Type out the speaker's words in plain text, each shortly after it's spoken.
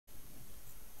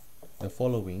The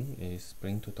following is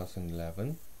Spring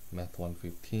 2011 Math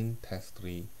 115 Test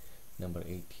 3, number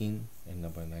 18 and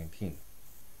number 19.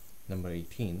 Number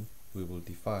 18, we will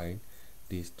divide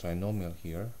this trinomial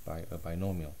here by a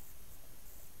binomial.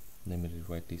 Let me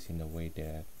rewrite this in a way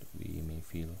that we may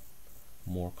feel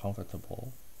more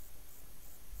comfortable.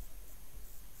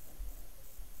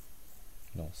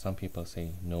 No, some people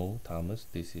say, no, Thomas,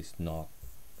 this is not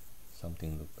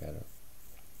something look better.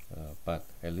 But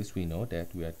at least we know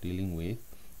that we are dealing with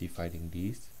dividing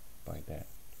this by that.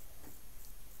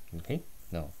 Okay,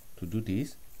 now to do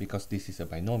this, because this is a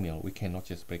binomial, we cannot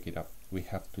just break it up. We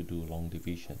have to do long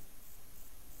division.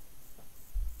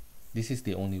 This is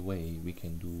the only way we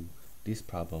can do this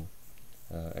problem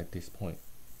at this point.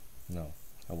 Now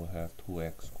I will have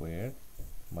 2x squared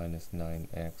minus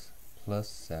 9x plus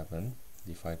 7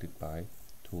 divided by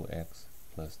 2x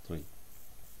plus 3.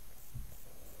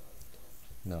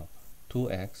 Now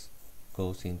 2x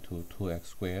goes into 2x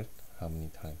squared how many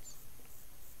times?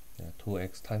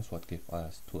 2x times what gives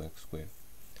us 2x squared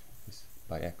is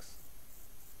by x,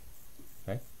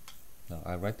 right? Now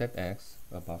I write that x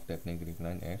above that negative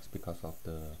 9x because of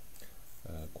the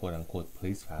quote-unquote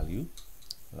place value,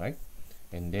 right?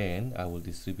 And then I will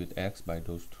distribute x by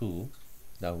those two.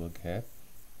 That will get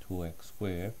 2x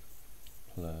squared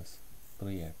plus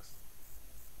 3x.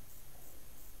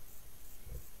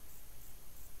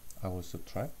 I will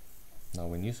subtract. Now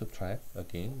when you subtract,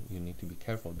 again, you need to be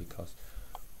careful because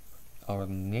our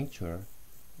nature,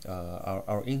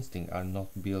 our instinct are not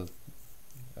built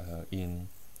in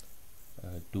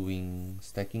doing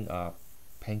stacking up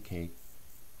pancake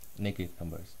negative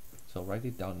numbers. So write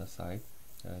it down aside.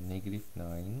 Negative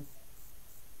 9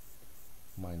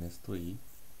 minus 3,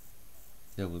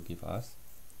 that will give us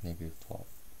negative 12.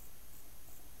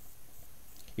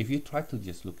 If you try to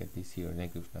just look at this here,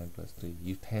 negative 9 plus 3,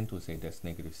 you tend to say that's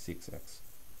negative 6x.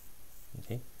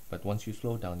 Okay, but once you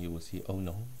slow down, you will see, oh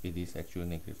no, it is actually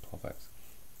negative 12x.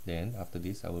 Then after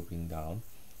this, I will bring down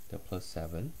the plus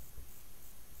 7.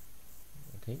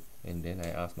 Okay, and then I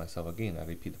ask myself again, I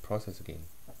repeat the process again.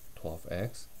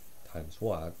 12x times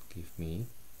what give me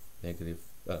negative,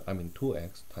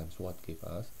 2x times what give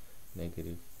us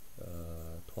negative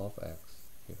 12x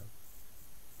here.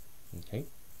 Okay,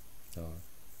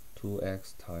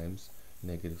 2x times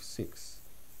negative 6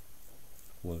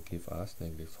 will give us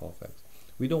negative 12x.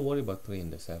 We don't worry about 3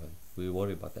 and the 7. We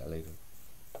worry about that later.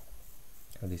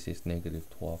 And this is negative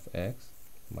 12x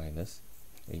minus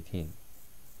 18.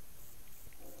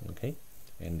 Okay,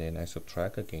 and then I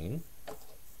subtract again.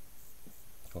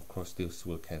 Of course, this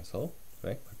will cancel,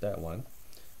 right? But that one,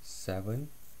 7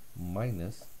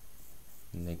 minus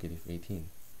negative 18.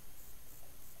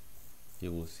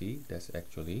 You will see that's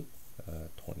actually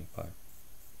 25.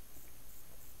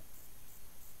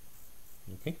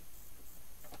 Okay,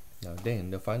 now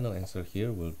then the final answer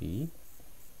here will be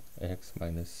x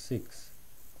minus 6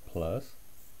 plus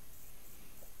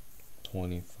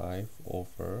 25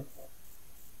 over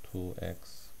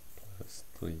 2x plus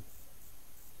 3.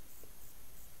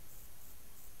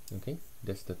 Okay,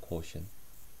 that's the quotient.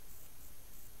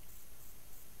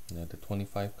 Now the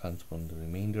 25 comes from the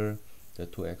remainder, the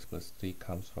 2x plus 3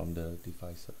 comes from the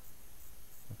divisor.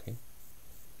 Okay,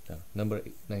 now number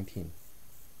 19.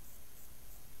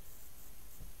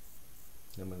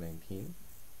 Number 19,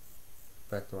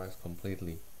 factorize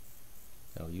completely.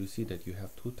 Now you see that you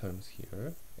have two terms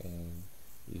here and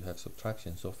you have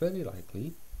subtraction, so very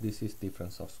likely this is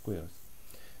difference of squares.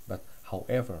 But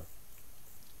however,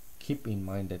 keep in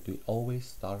mind that we always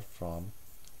start from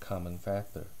common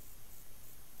factor.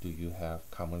 Do you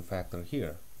have common factor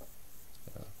here?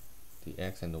 The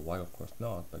x and the y, of course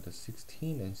not, but the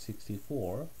 16 and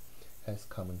 64 has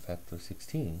common factor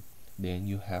 16. Then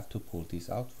you have to pull this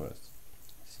out first.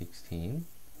 16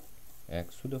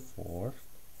 x to the 4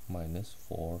 minus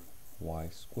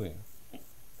 4y squared.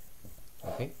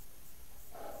 Okay.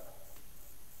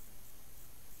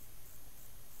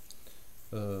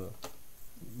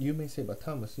 You may say, but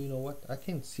Thomas, you know what? I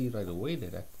can see right away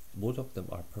that both of them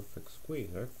are perfect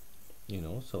square, you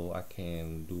know, so I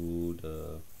can do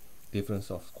the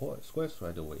difference of squares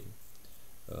right away.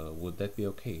 Would that be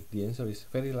okay? The answer is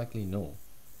very likely no.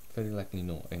 Very likely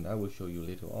no. And I will show you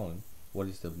later on what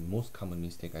is the most common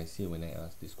mistake I see when I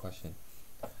ask this question.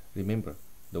 Remember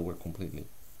the word completely.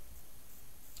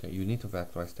 Okay, you need to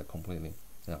factorize that completely.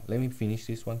 Now let me finish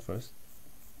this one first,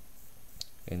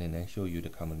 and then I show you the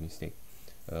common mistake.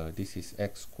 This is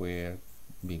x squared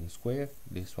being squared.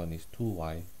 This one is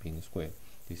 2y being squared.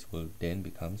 This will then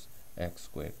becomes x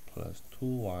squared plus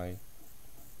 2y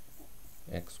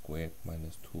x squared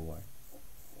minus 2y.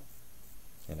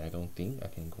 And I don't think I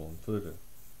can go on further.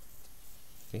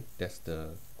 Okay, that's the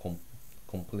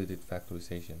completed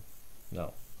factorization.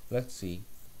 Now let's see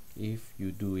if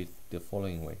you do it the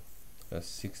following way: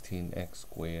 16x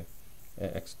squared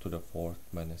x to the fourth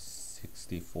minus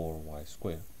 64y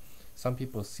squared. Some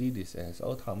people see this as,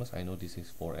 oh Thomas, I know this is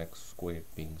 4x squared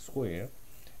being squared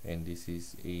and this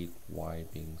is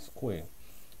 8y being squared.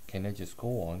 Can I just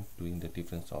go on doing the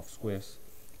difference of squares,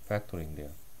 factoring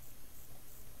there?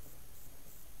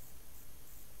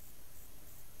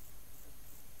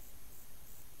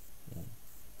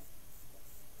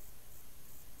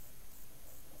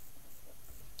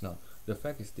 Now the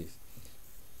fact is this: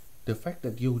 the fact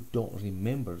that you don't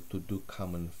remember to do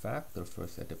common factor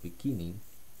first at the beginning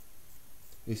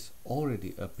is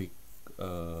already a big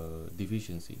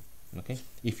deficiency. Okay,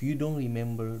 if you don't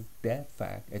remember that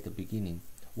fact at the beginning,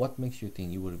 what makes you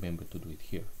think you will remember to do it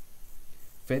here?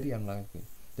 Very unlikely.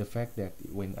 The fact that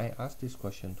when I asked this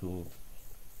question to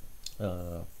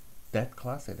that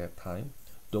class at that time,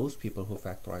 those people who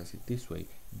factorize it this way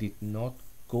did not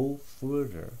go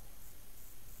further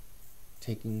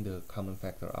taking the common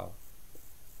factor out.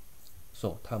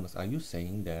 So Thomas, are you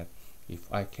saying that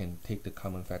if I can take the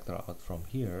common factor out from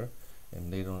here and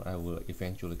later on I will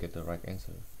eventually get the right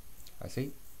answer? I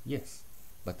say yes,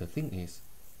 but the thing is,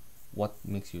 what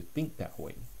makes you think that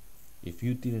way? If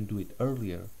you didn't do it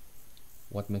earlier,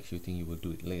 what makes you think you will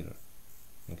do it later?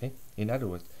 Okay, in other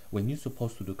words, when you're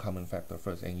supposed to do common factor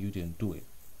first and you didn't do it,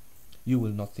 you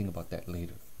will not think about that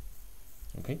later.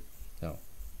 Okay, now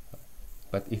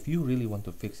but if you really want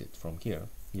to fix it from here,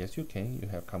 yes you can. You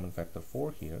have common factor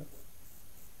 4 here,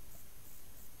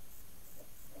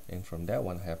 and from that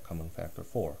one I have common factor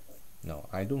 4. Now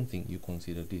I don't think you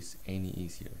consider this any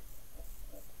easier.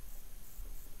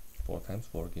 4 times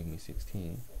 4 give me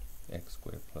 16, x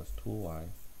squared plus 2y,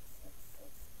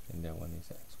 and that one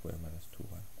is x squared minus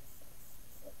 2y.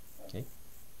 Okay,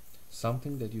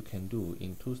 something that you can do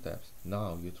in 2 steps,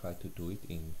 now you try to do it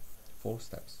in 4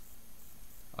 steps.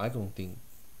 I don't think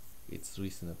it's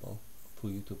reasonable for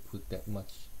you to put that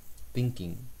much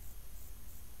thinking,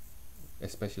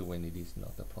 especially when it is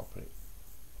not appropriate.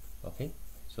 Okay,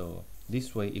 so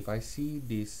this way, if I see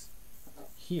this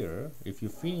here, if you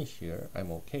finish here,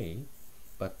 I'm okay,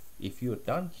 but if you're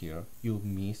done here, you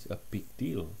miss a big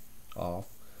deal of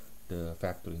the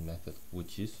factoring method,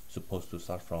 which is supposed to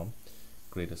start from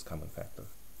greatest common factor.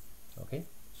 Okay,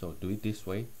 so do it this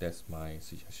way. That's my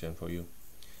suggestion for you.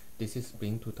 This is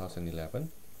Spring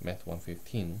 2011 Math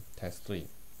 115 Test 3,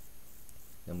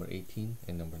 number 18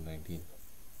 and number 19.